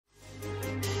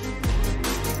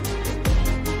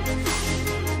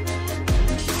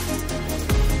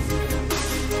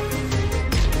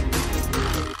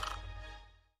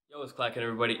Clacking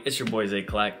everybody, it's your boy Zay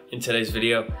Clack. In today's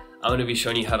video, I'm going to be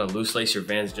showing you how to loose lace your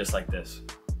Vans just like this.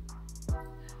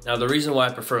 Now the reason why I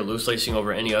prefer loose lacing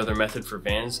over any other method for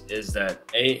Vans is that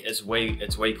A, it's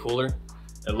way cooler.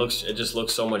 It just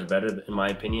looks so much better in my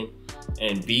opinion.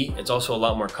 And B, it's also a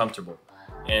lot more comfortable.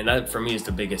 And that for me is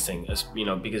the biggest thing,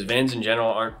 because Vans in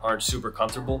general aren't super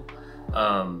comfortable.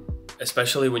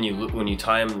 Especially when you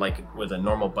tie them like with a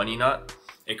normal bunny knot,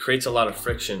 it creates a lot of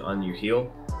friction on your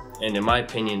heel. And in my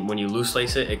opinion, when you loose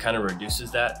lace it, it kind of reduces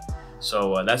that.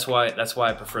 So that's why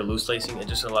I prefer loose lacing. It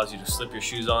just allows you to slip your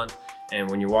shoes on, and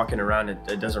when you're walking around,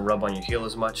 it doesn't rub on your heel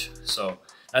as much. So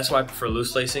that's why I prefer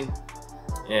loose lacing.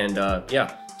 And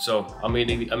yeah, so I'm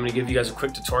gonna give you guys a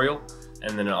quick tutorial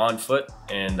and then an on foot,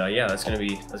 and yeah, that's gonna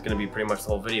be pretty much the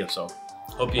whole video. So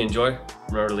hope you enjoy.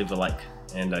 Remember to leave a like,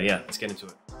 and yeah, let's get into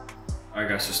it. All right,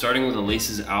 guys. So starting with the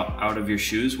laces out of your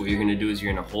shoes, what you're gonna do is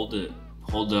you're gonna hold the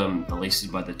laces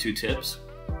by the two tips,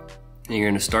 and you're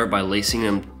going to start by lacing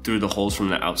them through the holes from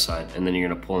the outside, and then you're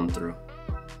going to pull them through.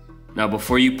 Now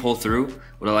before you pull through,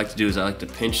 what I like to do is I like to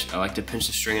pinch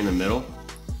the string in the middle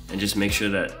and just make sure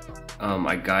that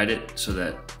I guide it so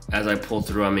that as I pull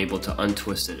through, I'm able to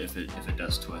untwist it if it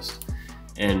does twist.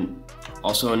 And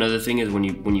also another thing is when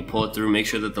you pull it through, make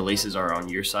sure that the laces are on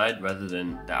your side rather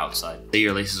than the outside. Say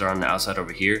your laces are on the outside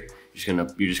over here,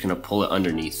 you're just gonna pull it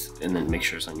underneath and then make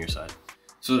sure it's on your side.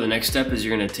 So the next step is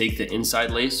you're gonna take the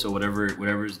inside lace, so whatever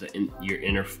is your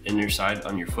inner side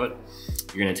on your foot,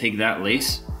 you're gonna take that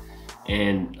lace,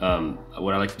 and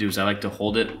what I like to do is I like to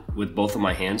hold it with both of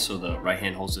my hands, so the right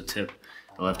hand holds the tip,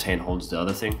 the left hand holds the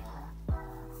other thing,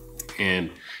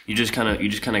 and you just kind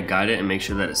of guide it and make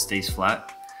sure that it stays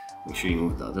flat. Make sure you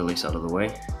move the other lace out of the way,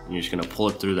 and you're just gonna pull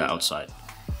it through the outside,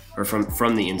 or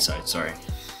from the inside, sorry.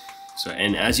 So,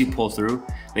 and as you pull through,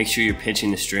 make sure you're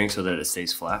pinching the string so that it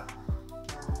stays flat.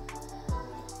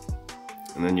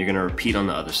 And then you're gonna repeat on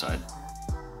the other side.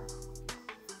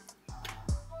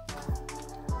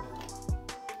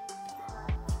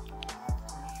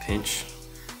 Pinch,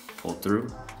 pull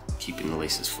through, keeping the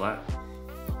laces flat.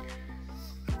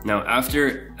 Now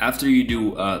after you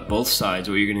do both sides,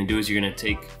 what you're gonna do is you're gonna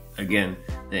take, again,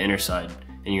 the inner side,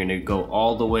 and you're gonna go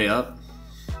all the way up.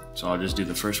 So I'll just do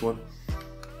the first one.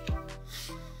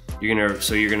 You're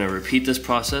gonna repeat this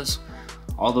process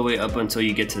all the way up until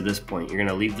you get to this point. You're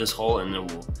gonna leave this hole, and then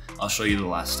I'll show you the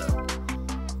last step.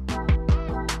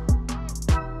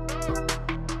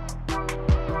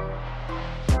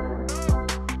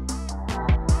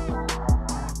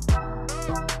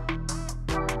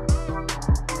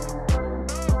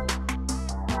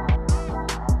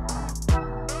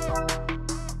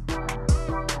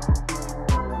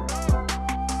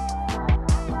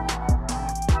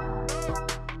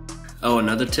 Oh,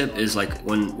 another tip is like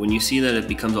when you see that it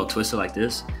becomes all twisted like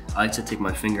this, I like to take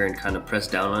my finger and kind of press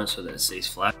down on it so that it stays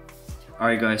flat.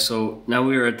 Alright guys, so now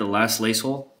we are at the last lace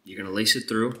hole. You're going to lace it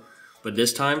through, but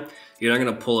this time you're not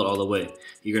going to pull it all the way.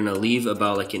 You're going to leave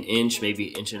about like an inch, maybe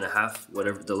an inch and a half,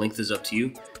 whatever the length is up to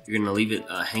you. You're going to leave it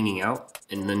hanging out,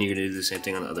 and then you're going to do the same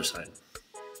thing on the other side.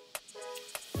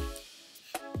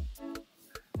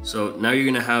 So now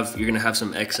you're going to have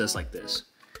some excess like this.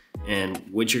 And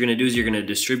what you're gonna do is you're gonna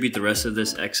distribute the rest of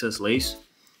this excess lace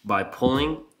by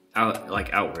pulling out,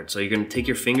 like outward. So you're gonna take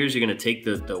your fingers, you're gonna take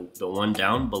the one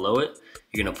down below it,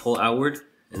 you're gonna pull outward,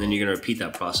 and then you're gonna repeat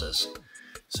that process.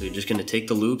 So you're just gonna take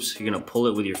the loops, you're gonna pull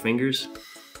it with your fingers,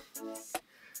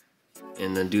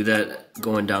 and then do that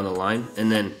going down the line.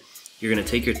 And then you're gonna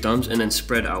take your thumbs and then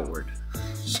spread outward.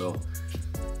 So,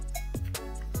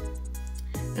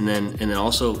 and then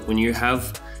also when you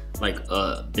have like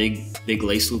a big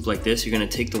lace loop like this, you're gonna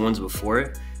take the ones before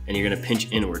it and you're gonna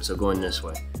pinch inward, so going this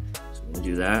way. So we're gonna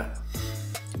do that,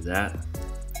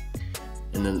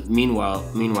 and then meanwhile,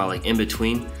 like in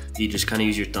between, you just kind of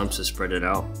use your thumbs to spread it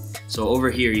out. So over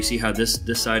here, you see how this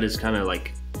side is kind of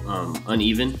like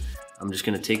uneven. I'm just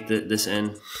gonna take this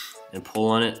end and pull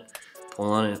on it,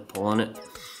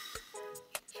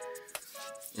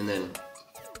 and then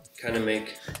kind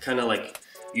of like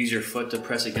use your foot to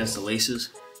press against the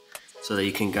laces, so that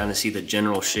you can kind of see the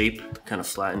general shape, kind of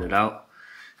flatten it out.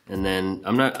 And then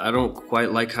I don't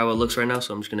quite like how it looks right now,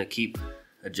 so I'm just gonna keep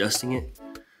adjusting it.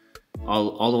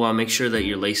 All the while, make sure that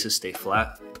your laces stay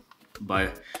flat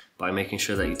by making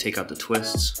sure that you take out the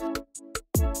twists.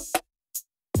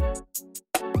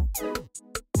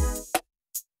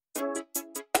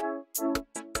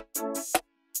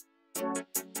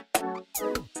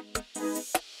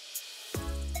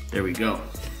 There we go.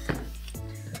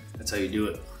 That's how you do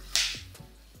it.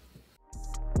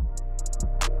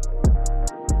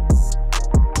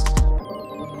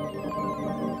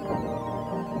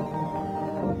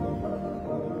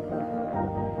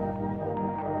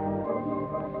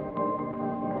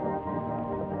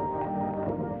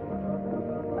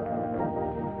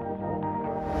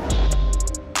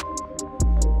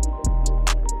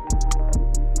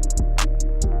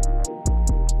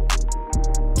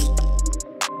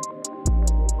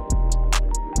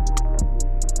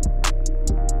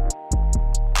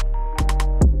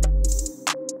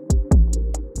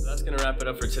 wrap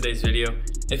it up for today's video.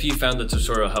 If you found the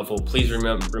tutorial helpful, please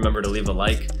remember to leave a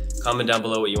like, comment down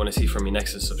below what you want to see from me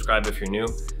next, and subscribe if you're new.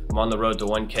 I'm on the road to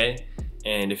 1K,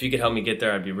 and if you could help me get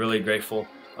there, I'd be really grateful.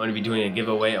 I'm going to be doing a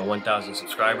giveaway at 1,000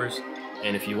 subscribers,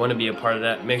 and if you want to be a part of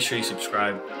that, make sure you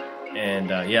subscribe. And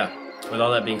yeah, with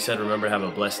all that being said, remember to have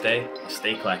a blessed day.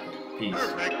 Stay clacking. Peace.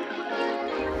 Perfect.